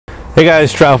Hey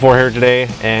guys, Travel4 here today,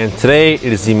 and today it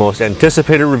is the most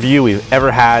anticipated review we've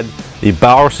ever had, the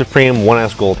Bauer Supreme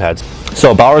 1S Gold Pads.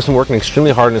 So Bauer's been working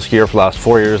extremely hard in this gear for the last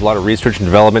 4 years, a lot of research and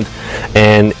development,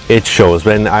 and it shows.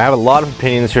 And I have a lot of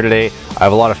opinions here today. I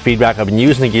have a lot of feedback. I've been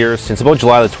using the gear since about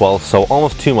July the 12th, so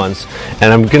almost 2 months,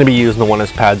 and I'm going to be using the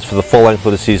 1S pads for the full length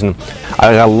of the season.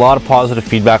 I got a lot of positive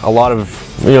feedback, a lot of,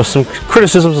 some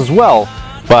criticisms as well,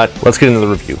 but let's get into the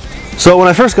review. So when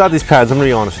I first got these pads, I'm going to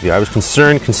be honest with you, I was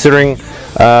concerned considering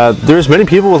there's many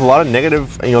people with a lot of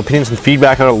negative opinions and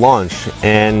feedback out at launch,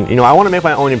 and I want to make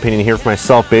my own opinion here for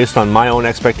myself based on my own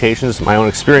expectations, my own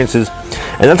experiences,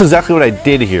 and that's exactly what I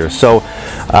did here. So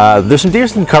there's some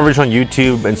decent coverage on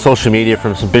YouTube and social media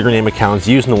from some bigger name accounts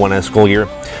using the 1S Gold gear,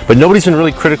 but nobody's been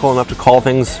really critical enough to call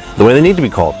things the way they need to be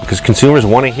called, because consumers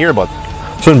want to hear about them.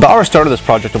 So when Bauer started this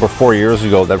project over 4 years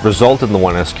ago that resulted in the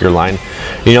 1S gear line,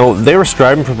 they were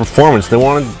striving for performance. They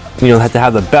wanted had to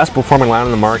have the best performing line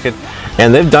on the market,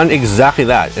 and they've done exactly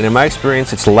that. And in my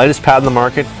experience, it's the lightest pad in the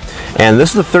market, and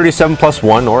this is a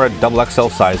 37+1 or a XXL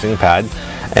sizing pad.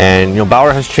 And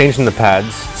Bauer has changed in the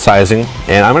pads sizing,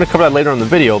 and I'm going to cover that later in the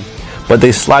video, but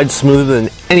they slide smoother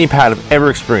than any pad I've ever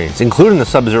experienced, including the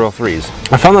Sub-Zero 3s.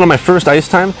 I found that on my first ice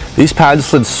time, these pads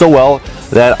slid so well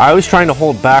that I was trying to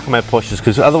hold back my pushes,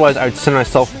 because otherwise I would send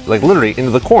myself literally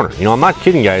into the corner. I'm not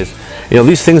kidding, guys.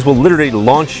 These things will literally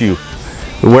launch you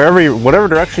whatever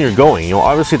direction you're going.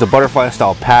 Obviously it's a butterfly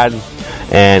style pad,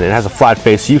 and it has a flat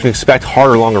face, so you can expect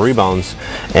harder, longer rebounds.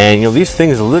 And these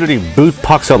things literally boot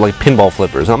pucks out like pinball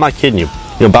flippers. I'm not kidding you.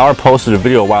 Bauer posted a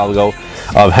video a while ago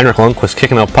of Henrik Lundqvist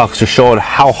kicking out pucks to show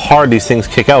how hard these things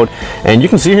kick out, and you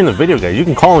can see here in the video, guys. You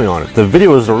can call me on it. The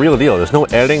video is the real deal. There's no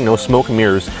editing, no smoke and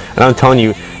mirrors, and I'm telling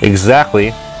you exactly,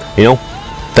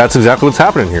 that's exactly what's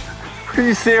happening here. Are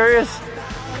you serious?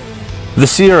 The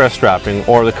CRS strapping,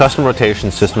 or the custom rotation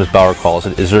system as Bauer calls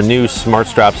it, is their new smart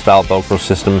strap style Velcro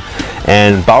system,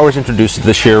 and Bauer's introduced it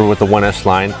this year with the 1S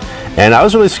line. And I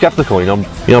was really skeptical.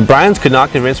 Brian's could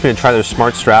not convince me to try their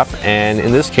smart strap, and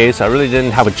in this case I really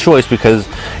didn't have a choice, because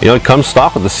it comes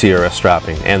stock with the CRS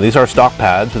strapping, and these are stock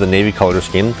pads with a navy color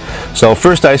scheme. So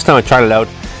first ice time I tried it out,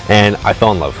 and I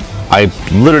fell in love. I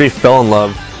literally fell in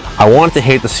love. I wanted to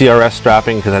hate the CRS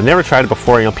strapping because I've never tried it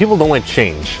before. People don't like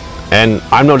change, and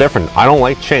I'm no different. I don't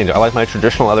like change. I like my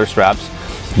traditional leather straps,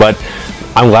 but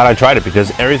I'm glad I tried it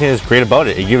because everything is great about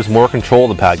it. It gives more control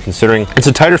of the pad, considering it's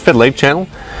a tighter fit leg channel,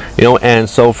 and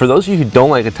so for those of you who don't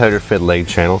like a tighter fit leg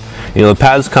channel, the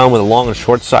pads come with a long and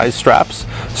short size straps,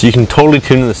 so you can totally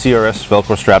tune in the CRS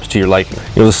Velcro straps to your liking.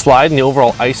 The slide and the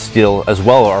overall ice steel as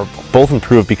well are both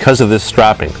improved because of this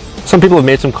strapping. Some people have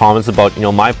made some comments about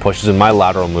my pushes and my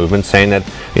lateral movement, saying that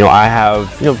I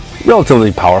have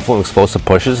relatively powerful and explosive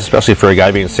pushes, especially for a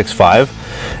guy being 6'5",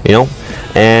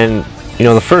 and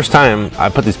the first time I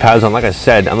put these pads on, like I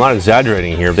said, I'm not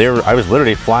exaggerating here, I was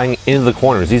literally flying into the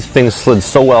corners. These things slid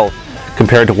so well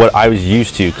compared to what I was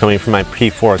used to coming from my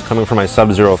P4s, coming from my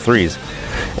Sub-Zero 3s.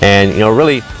 And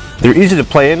really, they're easy to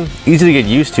play in, easy to get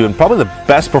used to, and probably the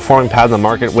best performing pad in the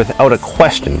market without a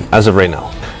question as of right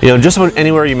now. Just about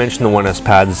anywhere you mention the 1S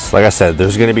pads, like I said,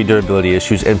 there's going to be durability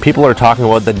issues, and people are talking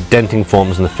about the denting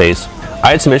foams in the face.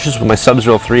 I had some issues with my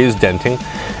Sub-Zero 3s denting,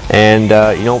 and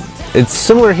it's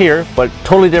similar here, but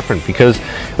totally different, because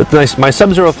with my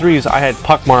Sub-Zero 3s, I had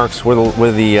puck marks where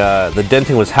the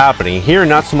denting was happening. Here,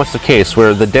 not so much the case,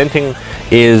 where the denting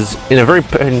is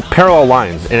in parallel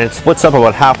lines, and it splits up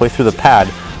about halfway through the pad,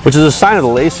 which is a sign of the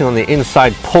lacing on the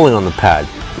inside pulling on the pad.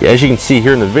 As you can see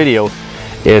here in the video,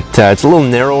 it's a little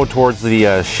narrow towards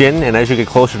the shin, and as you get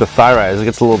closer to thigh rise, it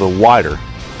gets a little bit wider.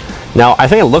 Now, I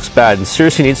think it looks bad and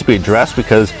seriously needs to be addressed,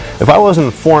 because if I wasn't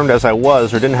informed as I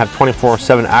was, or didn't have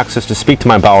 24/7 access to speak to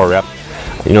my Bauer rep,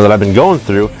 that I've been going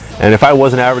through, and if I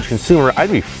was an average consumer,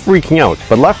 I'd be freaking out.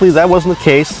 But luckily that wasn't the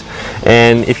case,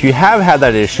 and if you have had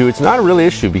that issue, it's not a real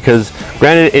issue, because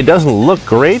granted, it doesn't look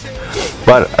great,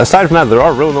 but aside from that, there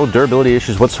are really no durability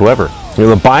issues whatsoever.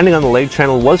 The binding on the leg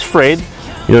channel was frayed.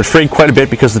 It frayed quite a bit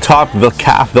because the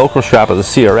calf Velcro strap of the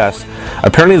CRS.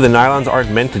 Apparently the nylons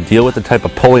aren't meant to deal with the type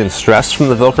of pulley and stress from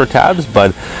the Velcro tabs,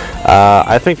 but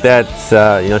I think that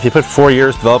if you put 4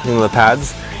 years developing the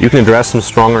pads, you can address some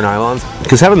stronger nylons.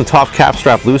 Because having the top cap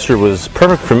strap looser was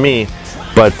perfect for me,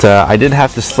 but I did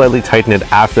have to slightly tighten it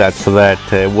after that so that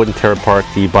it wouldn't tear apart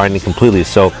the binding completely.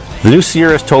 So the new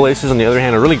CRS toe laces, on the other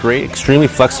hand, are really great, extremely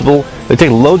flexible. They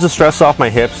take loads of stress off my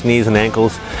hips, knees, and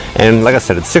ankles. And like I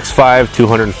said, it's 6'5",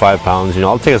 205 pounds.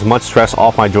 I'll take as much stress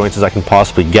off my joints as I can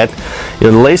possibly get.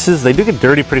 The laces, they do get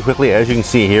dirty pretty quickly, as you can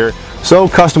see here. So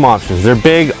custom options, they're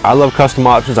big. I love custom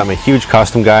options. I'm a huge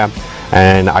custom guy,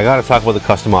 and I gotta talk about the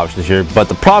custom options here. But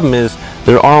the problem is,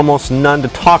 there are almost none to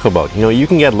talk about. You know, you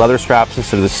can get leather straps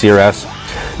instead of the CRS.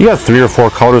 You have 3 or 4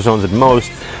 color zones at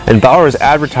most, and Bauer has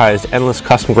advertised endless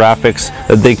custom graphics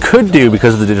that they could do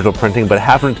because of the digital printing, but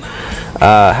haven't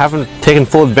taken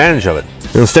full advantage of it.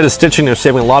 Instead of stitching, they're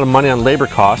saving a lot of money on labor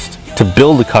cost to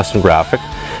build a custom graphic,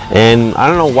 and I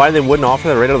don't know why they wouldn't offer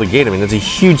that right out of the gate. I mean, that's a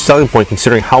huge selling point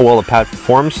considering how well the pad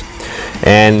performs.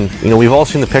 And you know, we've all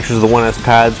seen the pictures of the 1S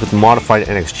pads with the modified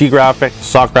NXG graphic,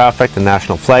 sock graphic, the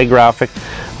national flag graphic,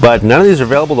 but none of these are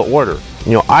available to order.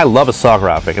 You know, I love a sock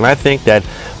graphic, and I think that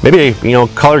maybe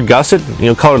colored gusset,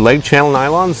 colored leg channel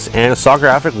nylons and a sock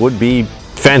graphic would be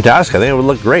fantastic. I think it would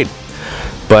look great.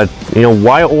 But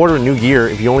why order new gear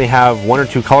if you only have 1 or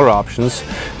 2 color options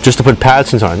just to put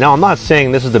pad on it? Now, I'm not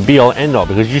saying this is the be-all end-all,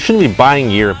 because you shouldn't be buying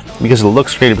gear because it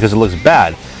looks great or because it looks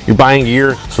bad. You're buying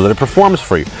gear so that it performs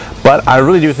for you. But I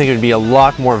really do think it would be a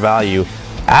lot more value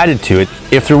added to it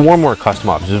if there were more custom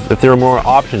options, if there were more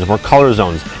options, more color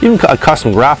zones, even a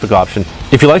custom graphic option.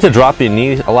 If you like to drop the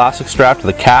knee elastic strap to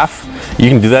the calf, you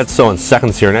can do that so in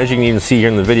seconds here. And as you can even see here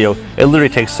in the video, it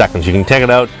literally takes seconds. You can take it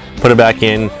out, put it back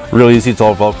in, real easy. It's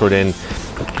all velcroed in.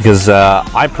 Because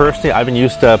I've been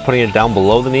used to putting it down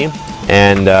below the knee,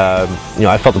 and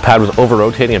I felt the pad was over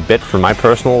rotating a bit for my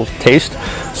personal taste,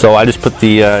 so I just put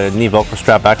the knee velcro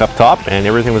strap back up top and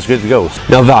everything was good to go.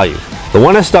 Now, value. The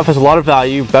 1S stuff has a lot of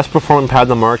value, best performing pad in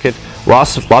the market,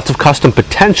 lots of custom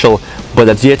potential, but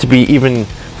that's yet to be even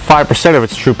 5% of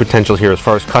its true potential here as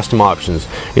far as custom options.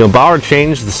 Bauer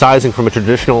changed the sizing from a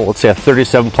traditional, let's say a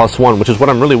 37+1, which is what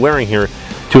I'm really wearing here,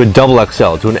 to a double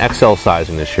XL, to an XL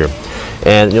sizing this year.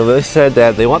 And they said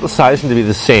that they want the sizing to be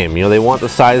the same. They want the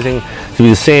sizing to be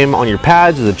the same on your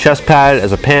pads, as a chest pad,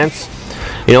 as a pants.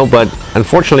 But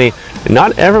unfortunately,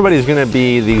 not everybody's going to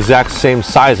be the exact same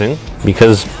sizing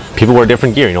because people wear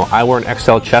different gear. I wear an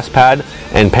XL chest pad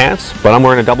and pants, but I'm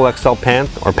wearing a double XL pant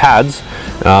or pads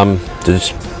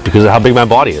just because of how big my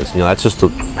body is. That's just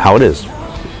how it is.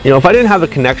 If I didn't have the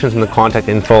connections and the contact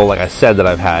info, like I said, that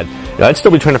I've had, I'd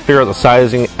still be trying to figure out the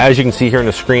sizing. As you can see here on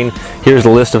the screen, here's the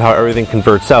list of how everything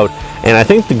converts out. And I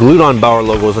think the glued-on Bauer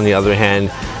logos, on the other hand,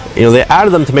 they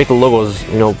added them to make the logos,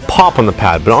 pop on the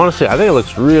pad. But honestly, I think it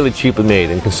looks really cheaply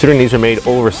made. And considering these are made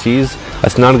overseas,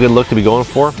 that's not a good look to be going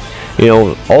for.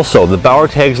 Also, the Bauer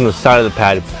tags on the side of the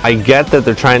pad, I get that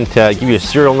they're trying to give you a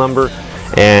serial number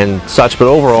and such, but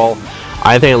overall,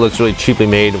 I think it looks really cheaply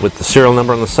made with the serial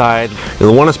number on the side. The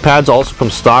 1S pads also come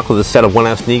stock with a set of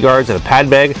 1S knee guards and a pad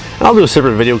bag, and I'll do a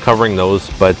separate video covering those.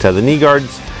 But the knee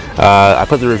guards, I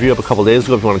put the review up a couple days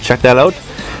ago if you want to check that out.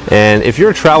 And if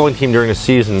you're a traveling team during the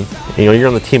season, you're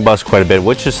on the team bus quite a bit,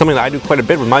 which is something that I do quite a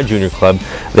bit with my junior club,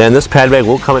 then this pad bag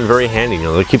will come in very handy.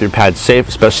 They'll keep your pads safe,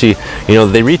 especially,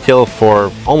 they retail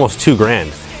for almost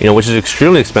 $2,000, which is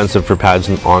extremely expensive for pads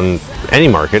on any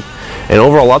market. And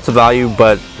overall, lots of value,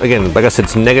 but again, like I said,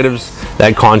 some negatives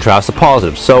that contrast the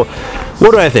positives. So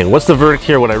what do I think? What's the verdict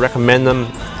here? Would I recommend them?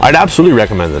 I'd absolutely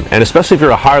recommend them. And especially if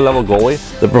you're a higher level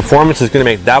goalie, the performance is going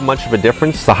to make that much of a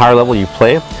difference the higher level you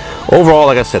play. Overall,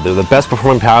 like I said, they're the best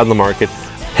performing pad in the market,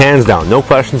 hands down, no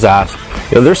questions asked.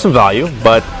 There's some value,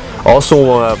 but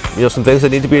also some things that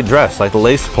need to be addressed, like the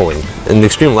lace pulling and the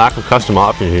extreme lack of custom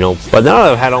options. But now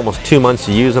that I've had almost 2 months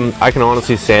to use them, I can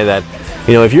honestly say that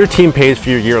if your team pays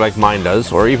for your gear like mine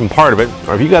does, or even part of it,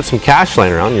 or if you got some cash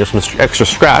laying around, some extra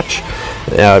scratch,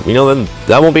 then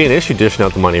that won't be an issue dishing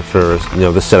out the money for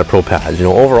this set of pro pads.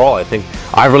 Overall, I think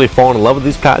I've really fallen in love with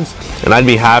these pads, and I'd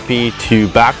be happy to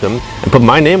back them and put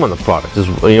my name on the product. As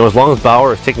long as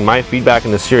Bauer is taking my feedback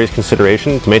into serious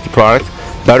consideration to make the product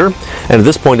better, and at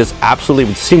this point, this absolutely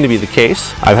would seem to be the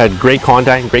case. I've had great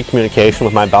contact and great communication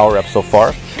with my Bauer rep so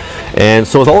far, and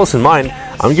so with all this in mind,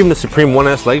 I'm giving the Supreme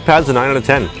 1S leg pads a 9 out of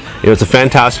 10. It's a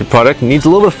fantastic product. It needs a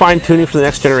little bit of fine tuning for the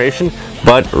next generation,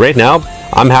 but right now,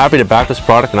 I'm happy to back this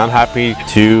product and I'm happy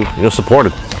to support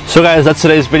it. So guys, that's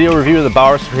today's video review of the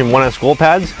Bauer Supreme 1S goal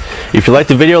pads. If you liked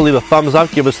the video, leave a thumbs up,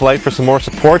 give us a like for some more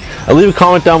support, and leave a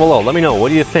comment down below. Let me know, what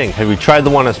do you think? Have you tried the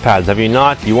 1S pads? Have you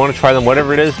not? Do you want to try them?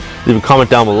 Whatever it is, leave a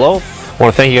comment down below. I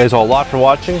want to thank you guys all a lot for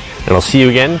watching, and I'll see you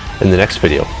again in the next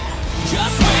video.